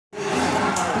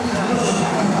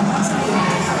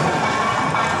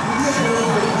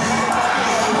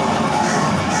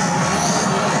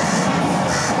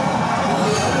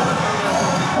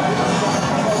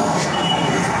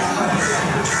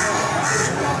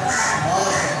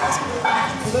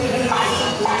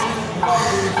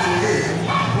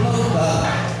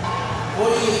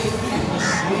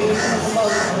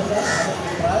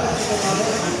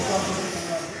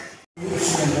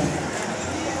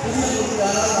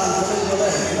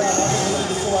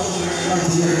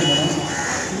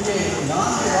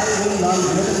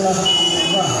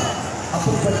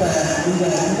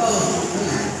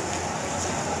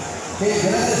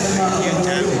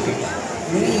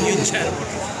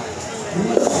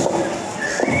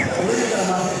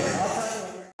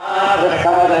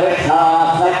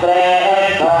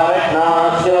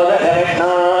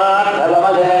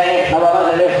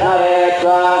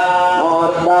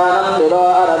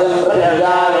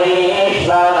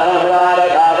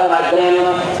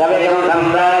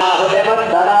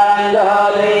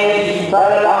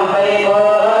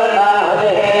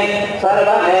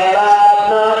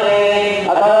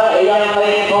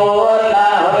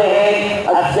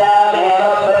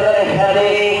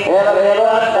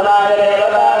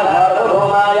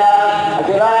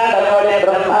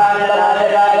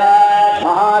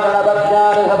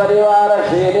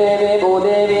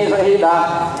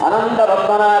Anantha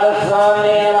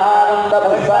Padmanabaswsmy Anantha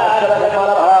Padmanabaswsmy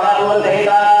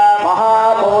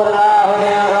Mahapurna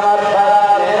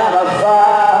Samarpayamena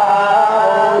Vasvahujata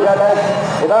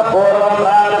Ida Purvam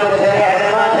Pranamite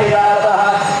Harimatiyartah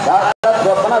Jata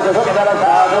Swapna Sushukdara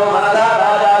Sadhu Manada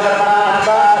Raja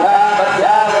Karmananta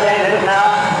Patyagare Nirna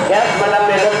Yasmanam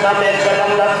Yasuttam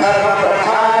Yasvatam Laksarvam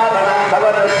Brahmanam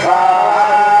Bhavadusvaha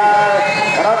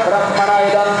Brahmana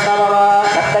Idam Namama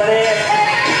Kattate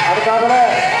Adhikavale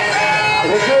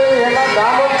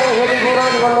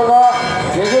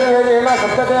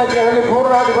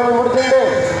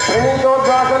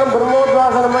ప్రణీతోద్వాసనం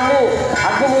బ్రహ్మోద్వాసనం అన్ని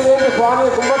అగ్నిదేవి స్వామి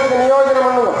కుంభకి నియోజనం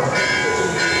అన్నది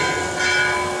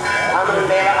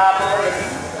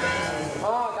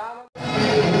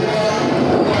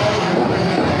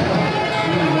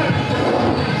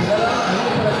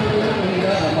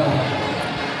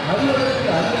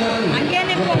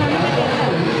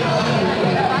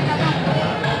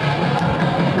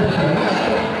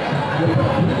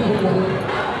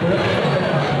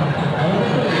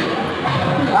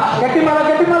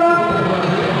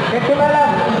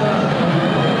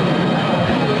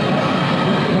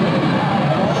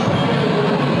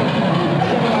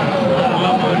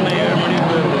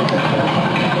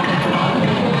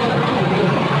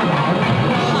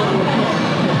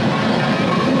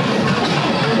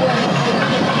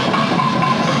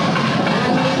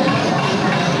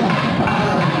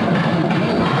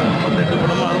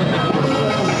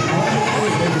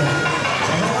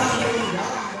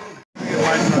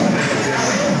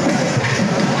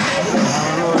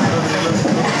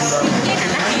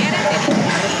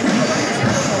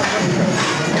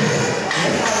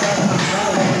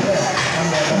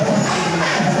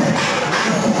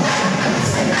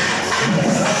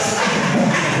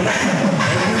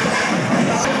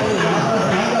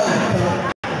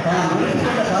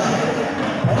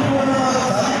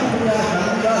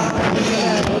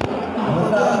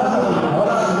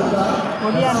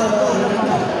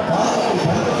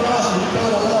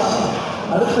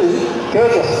அடுத்து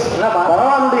தேஜஸ்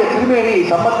பகவானுடைய திருமேனி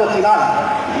சம்பந்தத்தினால்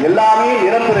எல்லாமே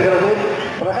நிரம்பெறுகிறது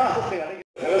பிரகாசத்தை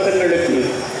கலசங்களுக்கு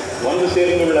வந்து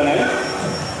சேர்ந்துள்ளன.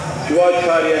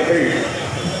 சிவாச்சாரியர்கள்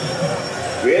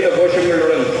வேத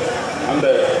கோஷங்களுடன் அந்த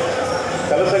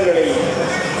கலசங்களை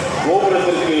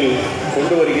கோபுரத்திற்கு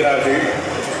கொண்டு வருகிறார்கள்.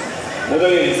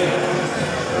 முதலில்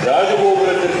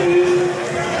ராஜகோபுரத்திற்கு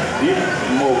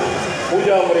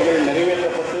பூஜா முறைகள்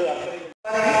நிறைவேற்றப்பட்டு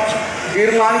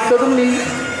தீர்மானித்ததும் நீ,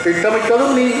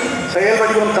 திட்டமிட்டதும் நீ, செயல்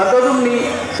வடிவம் தந்ததும் நீ,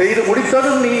 செய்து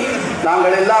முடித்ததும் நீ.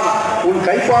 நாங்கள் எல்லாம் உன்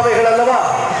கைப்பாவைகள் அல்லவா?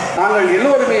 நாங்கள்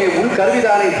எல்லோருமே உன்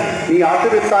கருவிதானே. நீ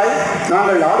ஆட்டுவித்தாய்,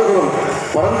 நாங்கள் ஆடுகிறோம்.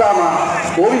 பரந்தாமா,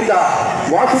 கோவிந்தா,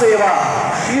 வாசுதேவா,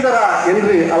 ஸ்ரீதரா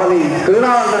என்று அவனை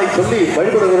திருநாமங்களை சொல்லி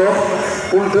வழிபடுகிறோம்.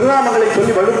 உன் திருநாமங்களை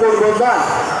சொல்லி வழிபடுவதுதான்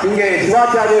இங்கே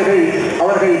சிவாச்சாரியர்கள்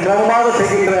அவர்கள் கிரமமாக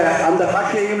செய்கின்ற அந்த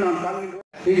காட்சியையும் நாம் காண்கின்றோம்.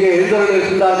 இங்கே எழுந்தவர்கள்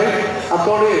இருக்கின்றார்கள்.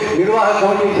 அத்தோடு நிர்வாக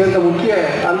கமிட்டியை சேர்ந்த முக்கிய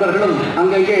அன்பர்களும்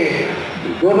அங்கங்கே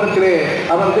கோபுரத்திலே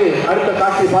அமர்ந்து அடுத்த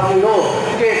காட்சியை பார்க்கிறதோ.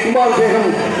 இங்கே கும்பாபிஷேகம்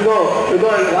இதோ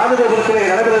ராஜகோபுரத்திலே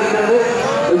நடைபெற இருக்கிறது.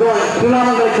 இதோ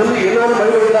திருநாமங்களை சொல்லி எல்லோரும்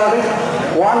வழிபடுகிறார்கள்.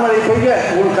 வான்மழை பெய்ய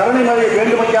உன் கருணை மழையை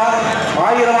வேண்டுமையா.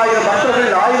 ஆயிரம் ஆயிரம் பக்தர்கள்,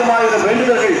 ஆயிரம் ஆயிரம்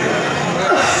வேண்டுதல்கள்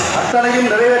அத்தனையும்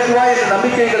நிறைவேற்றுவாய் என்ற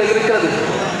நம்பிக்கை எங்களுக்கு இருக்கிறது.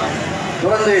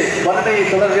 தொடர்ந்து வர்ணனையை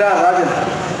தொடர்கிறார் ராஜன்.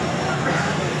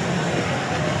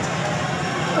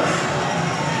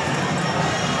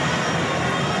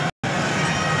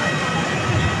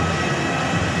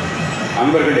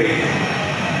 அன்பர்களே,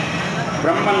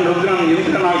 பிரம்மன், ருத்ரன்,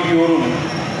 இந்திரன் ஆகியோரும்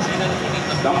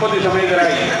தம்பதி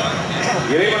சமேதராய்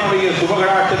இறைவனுடைய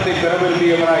சுபகடாட்சத்தை பெற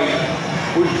விரும்பியவராய்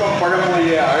புஷ்பம்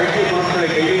பழமுடைய அழகிய பொருட்களை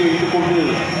கையில் வைத்துக் கொண்டு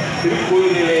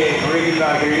திருக்கோயிலிலே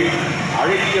நுழைகின்றார்கள்.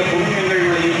 அழகிய புண்ணியங்கள்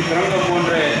விளையும் சிறந்தம்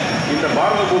போன்ற இந்த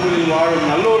பாரத பூமியில் வாழும்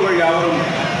நல்லோர்கள் யாவரும்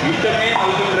இஷ்டமே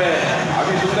நல்கின்ற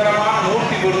அதிசுந்தரமான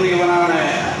மூர்த்தி பொருந்தியவனான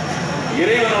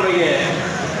இறைவனுடைய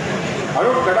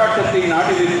அருட்கடாட்சத்தை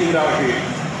நாடி நிற்கின்றார்கள்.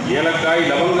 ஏலக்காய்,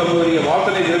 லவங்கம் முதலிய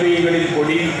வாசனை திரவியங்களின்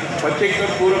பொடி, பச்சை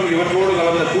கற்பூரம் இவற்றோடு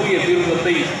கலந்த தூய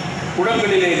தீர்த்தத்தை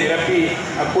குடங்களிலே நிரப்பி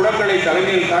அக்குடங்களை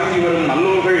தலைமையில் தாங்கி வரும்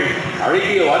நல்லோர்கள்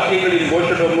அழகிய வாக்கியங்களின்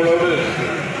கோஷங்களோடு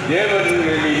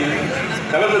தேவர்களின்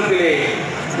கலசத்திலே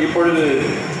இப்பொழுது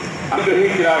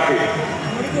அனுகிரகிக்கிறார்கள்.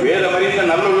 வேதமறிந்த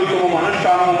நல்லொழுக்கமும்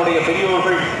அனுஷ்டானமும் உடைய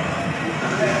பெரியோர்கள்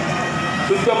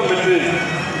சுத்தம் பெற்று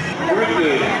முழுக்கு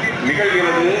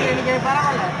நிகழ்கிறது.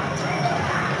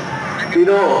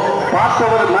 இதோ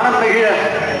பார்த்தவர் மனம் நெகிழ,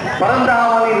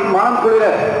 பரந்தாமனின் மனம் குளிர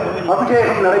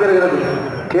அபிஷேகம் நடைபெறுகிறது.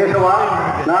 கேசவா,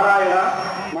 நாராயணா,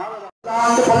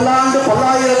 பல்லாண்டு பல்லாண்டு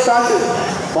பல்லாயிரத்தாண்டு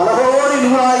பல கோடி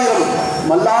நூறாயிரம்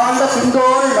மல்லாண்ட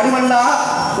சிந்தோள் மணிமண்ணா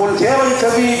உன் சேவல்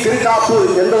செவி திருக்காப்பு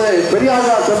என்பது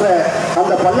பெரியாழ்வார் சொல்ற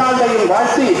அந்த பல்லாண்டையும்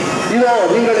வாழ்த்தி, இதோ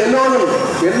நீங்கள் எல்லோரும்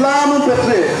எல்லாமும்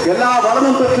பெற்று எல்லா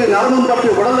வளமும் பெற்று நலமும் பெற்று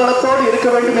உடல் நலத்தோடு இருக்க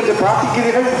வேண்டும் என்று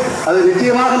பிரார்த்திக்கிறீர்கள். அது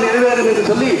நிச்சயமாக நிறைவேறும் என்று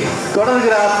சொல்லி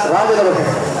தொடர்கிறார் ராஜன் அவர்கள்.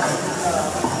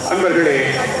 அன்பர்களே,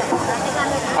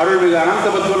 அருள்மிகு அனந்த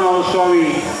பத்மநாபசுவாமி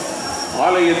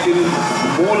ஆலயத்தின்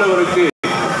மூலவருக்கு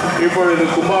இப்பொழுது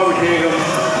கும்பாபிஷேகம்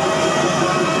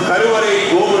கருவறை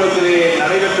கோபுரத்திலே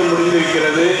நடைபெற்று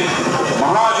முடிந்திருக்கிறது.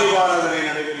 மகாதீபாராதனை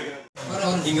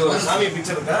நடைபெறுகிறது. இங்க ஒரு சாமி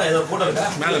பிக்சர் இருக்கா, ஏதோ போட்டோ இருக்கா?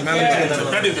 மேல பின்னாடி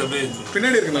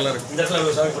இருக்கு, நல்லா இருக்கு. இந்த இடத்துல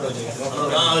ஒரு சாமி போட்டோ வச்சிருக்கேன்.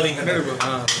 அது நீங்க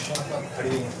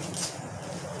அடிங்க.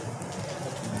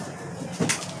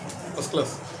 ஃபர்ஸ்ட்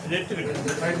கிளாஸ் நெட் இருக்கு.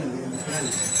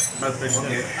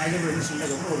 ஓகே. அது வந்து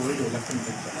சின்னதுக்கு ஒரு வீடியோ லெஃப்ட்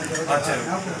பண்ணி. ஆச்சா.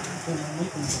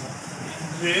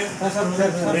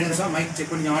 சார் மைக்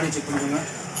செக் பண்ணி ஆடியோ செக் பண்ணுங்க.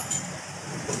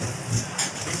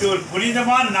 இது ஒரு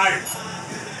புனிதமான நாள்.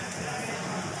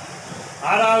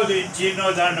 6வது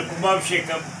ஜீர்ணோத்தாரண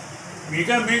கும்பாபிஷேகம்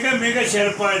மிக மிக மிக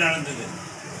சிறப்பாக நடந்தது.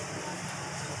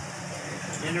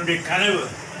 என்னுடைய கனவு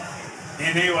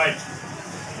நினைவாச்சு.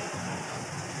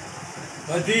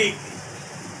 பதி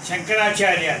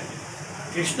சங்கராச்சாரியார்,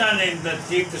 கிருஷ்ணானந்த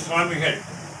தீர்த்த சுவாமிகள்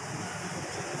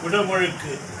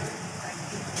குடமுழுக்கு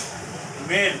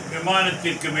மேல்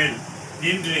விமானத்திற்கு மேல்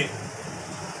நின்று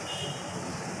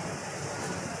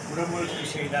குடமுழுக்கு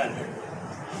செய்தார்கள்.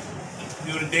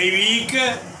 இது ஒரு தெய்வீக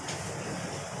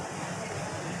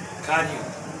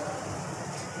காரியம்.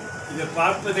 இதை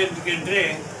பார்ப்பதற்கென்றே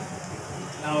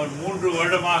நான் ஒரு 3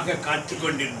 வருடமாக காத்து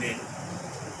கொண்டிருந்தேன்.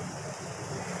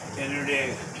 என்னுடைய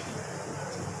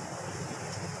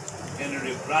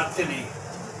பிரார்த்தனை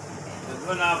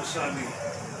பத்மநாபசுவாமி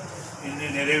இன்று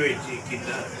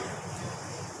நிறைவேற்றியிருக்கின்றார்.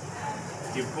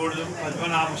 இப்பொழுதும்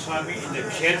பத்மநாபசுவாமி இந்த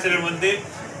க்ஷேத்திரம் வந்து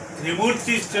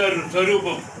திரிமூர்த்தி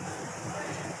ஸ்வரூபம்.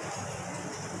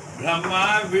 பிரம்மா,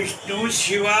 விஷ்ணு,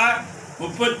 சிவா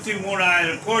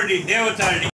 33,000 கோடி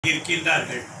தேவதாள்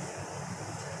இருக்கின்றார்கள்.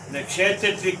 இந்த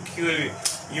க்ஷேத்திரத்திற்கு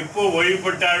எப்போ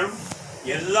வழிபட்டாலும்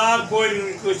எல்லா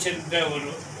கோயில்களுக்கும் சென்ற ஒரு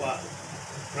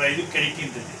இது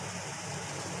கிடைக்கின்றது.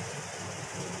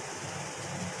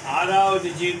 6வது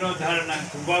ஜீர்ணோத்தாரண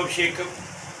கும்பாபிஷேகம்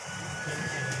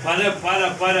பல பல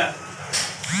பல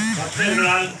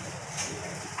பக்தர்களால்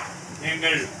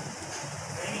எங்கள்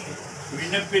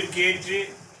விண்ணப்பிற்கேற்று